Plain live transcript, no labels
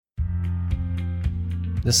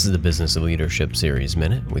This is the Business Leadership Series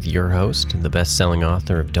Minute with your host, the best-selling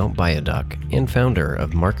author of Don't Buy a Duck and founder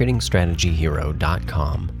of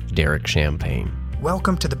MarketingStrategyHero.com, Derek Champagne.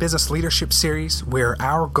 Welcome to the Business Leadership Series, where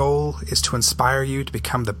our goal is to inspire you to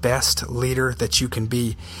become the best leader that you can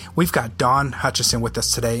be. We've got Don Hutcheson with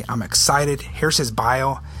us today. I'm excited. Here's his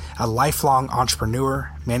bio. A lifelong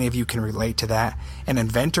entrepreneur, many of you can relate to that, an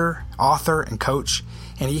inventor, author, and coach,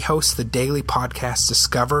 and he hosts the daily podcast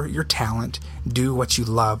Discover Your Talent, Do What You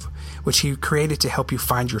Love, which he created to help you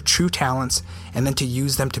find your true talents and then to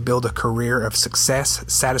use them to build a career of success,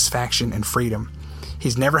 satisfaction, and freedom.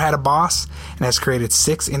 He's never had a boss and has created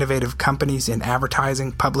 6 innovative companies in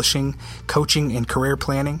advertising, publishing, coaching, and career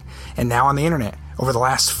planning, and now on the internet over the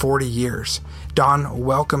last 40 years. Don,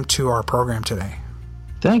 welcome to our program today.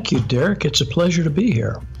 Thank you, Derek. It's a pleasure to be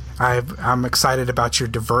here. I'm excited about your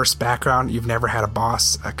diverse background. You've never had a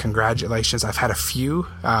boss. Congratulations. I've had a few,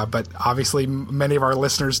 but obviously many of our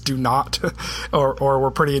listeners do not, or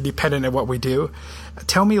we're pretty independent at what we do.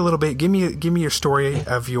 Tell me a little bit. Give me your story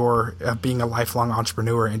of being a lifelong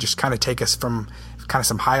entrepreneur, and just kind of take us from kind of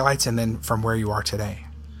some highlights, and then from where you are today.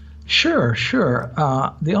 Sure.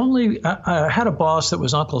 I had a boss that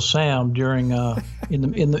was Uncle Sam during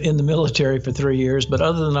in the military for 3 years, but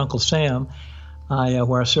other than Uncle Sam,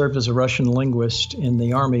 where I served as a Russian linguist in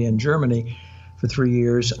the army in Germany for 3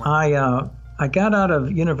 years, I got out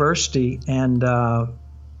of university and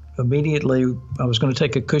immediately I was going to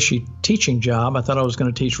take a cushy teaching job. I thought I was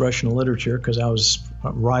going to teach Russian literature because I was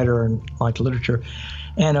a writer and liked literature.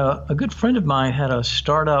 And a good friend of mine had a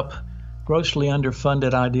startup, grossly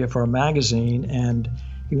underfunded idea for a magazine, and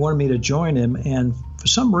he wanted me to join him. And for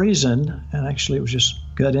some reason, and actually it was just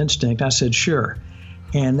gut instinct, I said sure.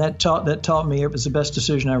 And that taught me it was the best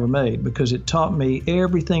decision I ever made, because it taught me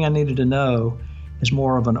everything I needed to know as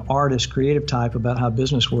more of an artist, creative type about how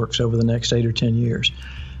business works over the next 8 or 10 years.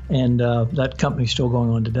 And that company's still going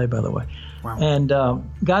on today, by the way. Wow. And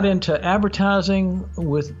got into advertising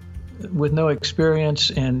with no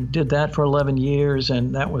experience and did that for 11 years.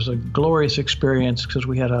 And that was a glorious experience because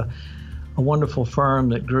we had a wonderful firm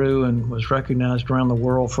that grew and was recognized around the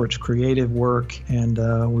world for its creative work. And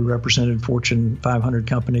we represented Fortune 500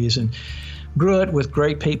 companies and grew it with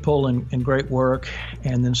great people and great work,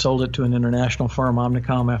 and then sold it to an international firm,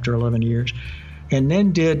 Omnicom, after 11 years. And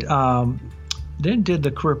then did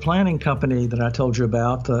the career planning company that I told you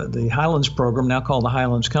about, the Highlands program, now called the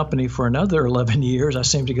Highlands Company, for another 11 years. I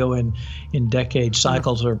seem to go in decade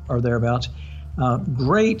cycles or thereabouts.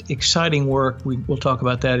 Great, exciting work. We'll talk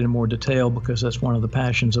about that in more detail because that's one of the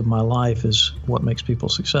passions of my life, is what makes people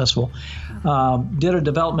successful. Did a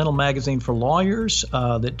developmental magazine for lawyers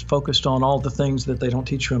that focused on all the things that they don't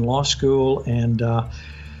teach you in law school, and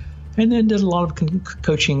then did a lot of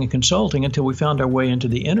coaching and consulting until we found our way into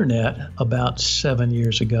the internet about 7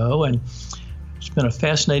 years ago. And it's been a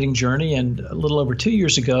fascinating journey. And a little over 2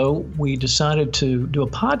 years ago, we decided to do a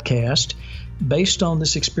podcast based on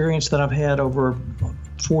this experience that I've had over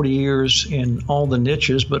 40 years in all the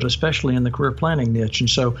niches, but especially in the career planning niche. And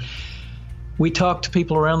so we talk to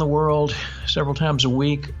people around the world several times a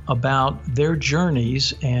week about their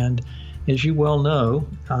journeys. And as you well know,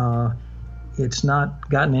 it's not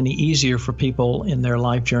gotten any easier for people in their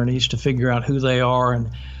life journeys to figure out who they are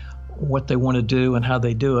and what they want to do and how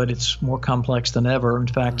they do it. It's more complex than ever. In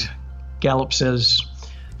fact, Gallup says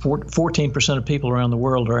 14% of people around the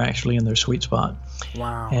world are actually in their sweet spot.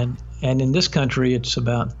 Wow. And in this country, it's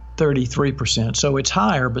about 33%. So it's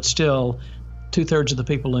higher, but still 2/3 of the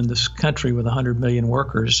people in this country with 100 million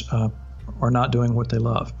workers are not doing what they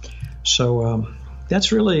love. So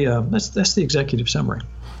that's really that's the executive summary.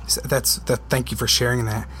 Thank you for sharing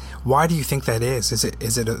that. Why do you think that is? Is it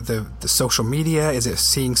the social media? Is it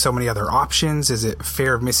seeing so many other options? Is it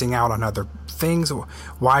fear of missing out on other things?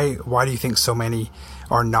 Why do you think so many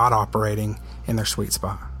are not operating in their sweet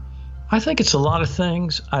spot? I think it's a lot of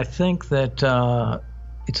things. I think that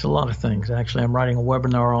it's a lot of things. Actually, I'm writing a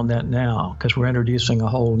webinar on that now because we're introducing a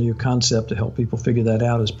whole new concept to help people figure that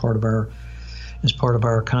out as part of our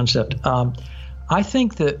concept. I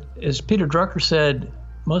think that, as Peter Drucker said,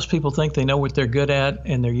 most people think they know what they're good at,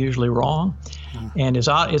 and they're usually wrong. And as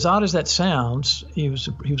odd as that sounds, he was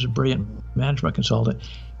a brilliant management consultant.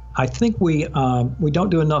 I think we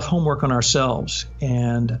don't do enough homework on ourselves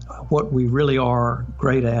and what we really are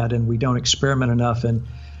great at, and we don't experiment enough and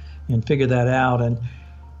figure that out. And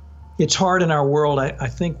it's hard in our world. I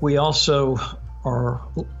think we also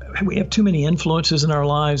we have too many influences in our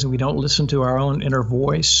lives, and we don't listen to our own inner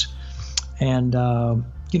voice. And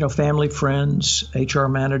family, friends, HR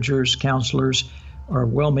managers, counselors are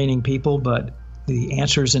well-meaning people, but the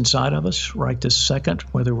answers inside of us right this second,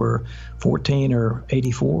 whether we're 14 or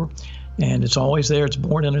 84. And it's always there. It's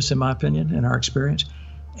born in us, in my opinion, in our experience.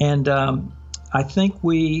 And I think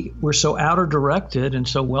we're so outer directed and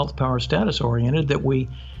so wealth, power, status oriented that we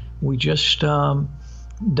just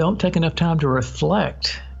don't take enough time to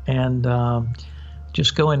reflect and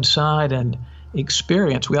just go inside and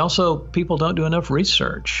experience. People don't do enough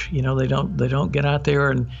research. They don't get out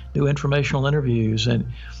there and do informational interviews, and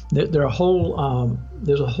there's a whole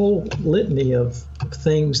litany of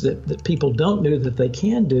things that people don't do that they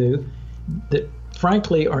can do that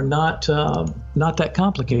frankly are not that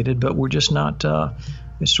complicated, but we're just not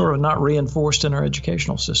it's sort of not reinforced in our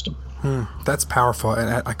educational system. That's powerful,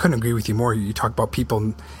 and I couldn't agree with you more. You talk about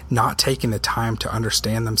people not taking the time to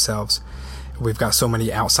understand themselves. We've got so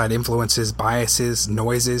many outside influences, biases,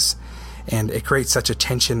 noises, and it creates such a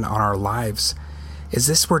tension on our lives. Is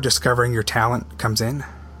this where discovering your talent comes in?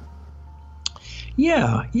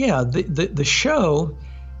 Yeah. The show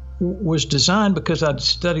was designed because I'd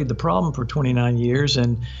studied the problem for 29 years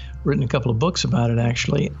and written a couple of books about it,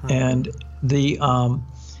 actually. And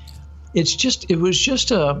it's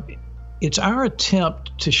our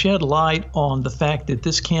attempt to shed light on the fact that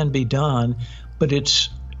this can be done, but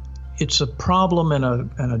it's a problem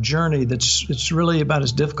and a journey it's really about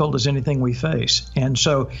as difficult as anything we face. And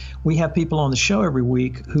so we have people on the show every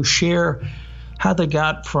week who share how they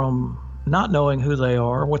got from not knowing who they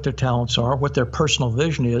are, what their talents are, what their personal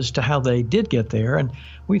vision is, to how they did get there. And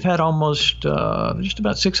we've had almost just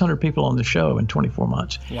about 600 people on the show in 24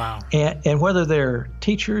 months. Wow. And whether they're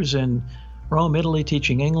teachers in Rome, Italy,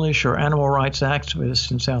 teaching English, or animal rights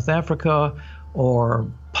activists in South Africa, or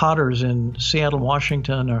potters in Seattle,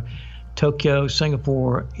 Washington, or Tokyo,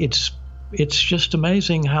 Singapore, it's just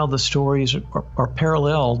amazing how the stories are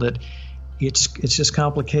parallel, that it's just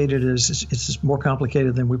complicated it's more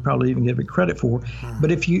complicated than we probably even give it credit for.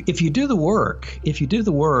 But if you do the work, if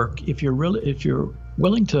you're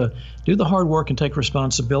willing to do the hard work and take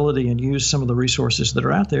responsibility and use some of the resources that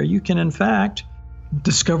are out there, you can in fact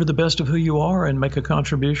discover the best of who you are and make a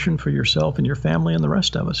contribution for yourself and your family and the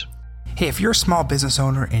rest of us. Hey, if you're a small business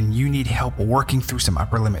owner and you need help working through some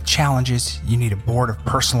upper limit challenges, you need a board of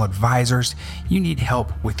personal advisors, you need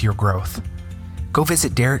help with your growth, go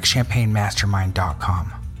visit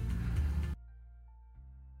DerekChampagneMastermind.com.